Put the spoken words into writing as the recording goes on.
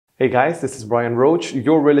Hey guys, this is Bryan Roach,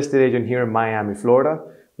 your real estate agent here in Miami, Florida.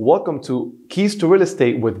 Welcome to Keys to Real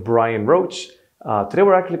Estate with Bryan Roach. Today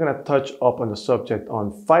we're actually going to touch up on the subject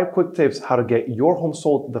on 5 quick tips how to get your home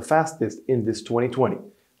sold the fastest in this 2020.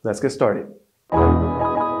 Let's get started.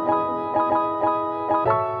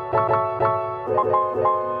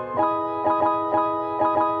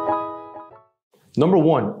 Number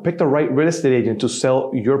 1, pick the right real estate agent to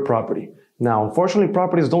sell your property. Now, unfortunately,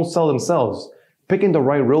 properties don't sell themselves. Picking the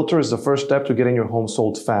right realtor is the first step to getting your home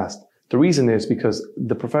sold fast. The reason is because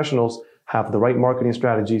the professionals have the right marketing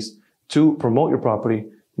strategies to promote your property,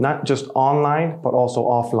 not just online, but also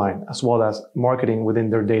offline, as well as marketing within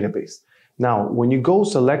their database. Now, when you go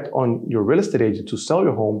select on your real estate agent to sell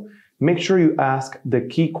your home, make sure you ask the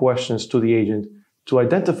key questions to the agent to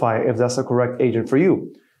identify if that's the correct agent for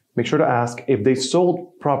you. Make sure to ask if they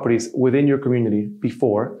sold properties within your community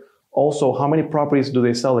before. Also, how many properties do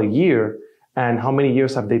they sell a year? And how many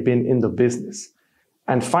years have they been in the business?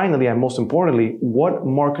 And finally, and most importantly, what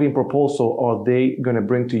marketing proposal are they going to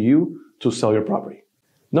bring to you to sell your property?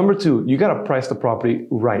 Number 2, you got to price the property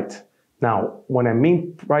right. Now, when I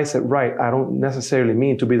mean price it right, I don't necessarily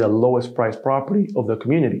mean to be the lowest priced property of the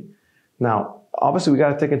community. Now, obviously, we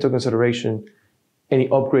got to take into consideration any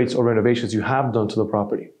upgrades or renovations you have done to the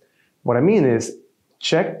property. What I mean is,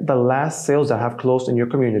 check the last sales that have closed in your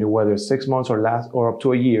community, whether it's 6 months or up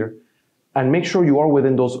to a year, and make sure you are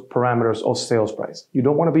within those parameters of sales price. You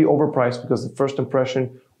don't want to be overpriced because the first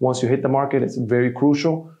impression, once you hit the market, is very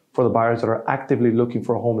crucial for the buyers that are actively looking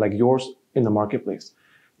for a home like yours in the marketplace.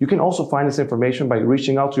 You can also find this information by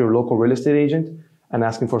reaching out to your local real estate agent and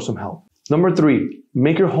asking for some help. Number 3,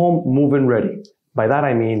 make your home move-in ready. By that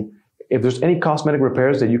I mean, if there's any cosmetic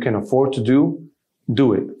repairs that you can afford to do,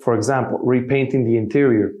 do it. For example, repainting the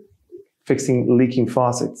interior, fixing leaking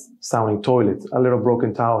faucets, sounding toilets, a little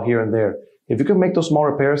broken towel here and there. If you can make those small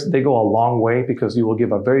repairs, they go a long way because you will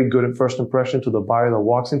give a very good first impression to the buyer that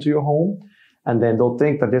walks into your home. And then they'll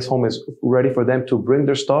think that this home is ready for them to bring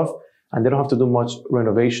their stuff and they don't have to do much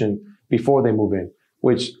renovation before they move in,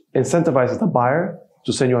 which incentivizes the buyer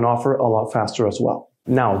to send you an offer a lot faster as well.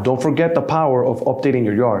 Now, don't forget the power of updating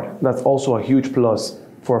your yard. That's also a huge plus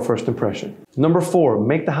for a first impression. Number 4,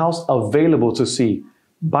 make the house available to see.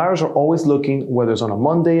 Buyers are always looking, whether it's on a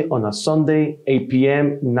Monday, on a Sunday, 8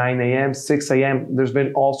 p.m., 9 a.m., 6 a.m. There's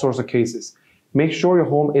been all sorts of cases. Make sure your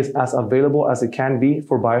home is as available as it can be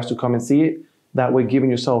for buyers to come and see it. That way,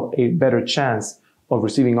 giving yourself a better chance of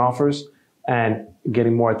receiving offers and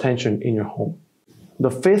getting more attention in your home.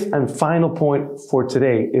 The 5th and final point for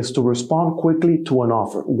today is to respond quickly to an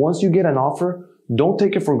offer. Once you get an offer, don't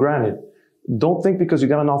take it for granted. Don't think because you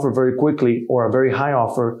got an offer very quickly or a very high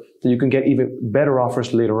offer that you can get even better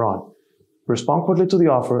offers later on. Respond quickly to the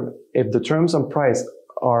offer. If the terms and price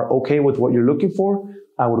are okay with what you're looking for,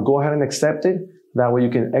 I would go ahead and accept it. That way you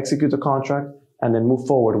can execute the contract and then move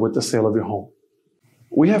forward with the sale of your home.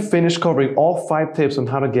 We have finished covering all 5 tips on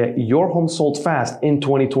how to get your home sold fast in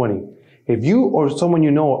 2020. If you or someone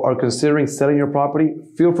you know are considering selling your property,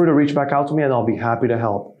 feel free to reach back out to me and I'll be happy to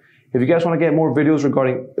help. If you guys want to get more videos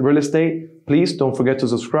regarding real estate, please don't forget to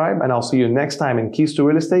subscribe and I'll see you next time in Keys to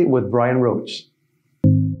Real Estate with Bryan Roach.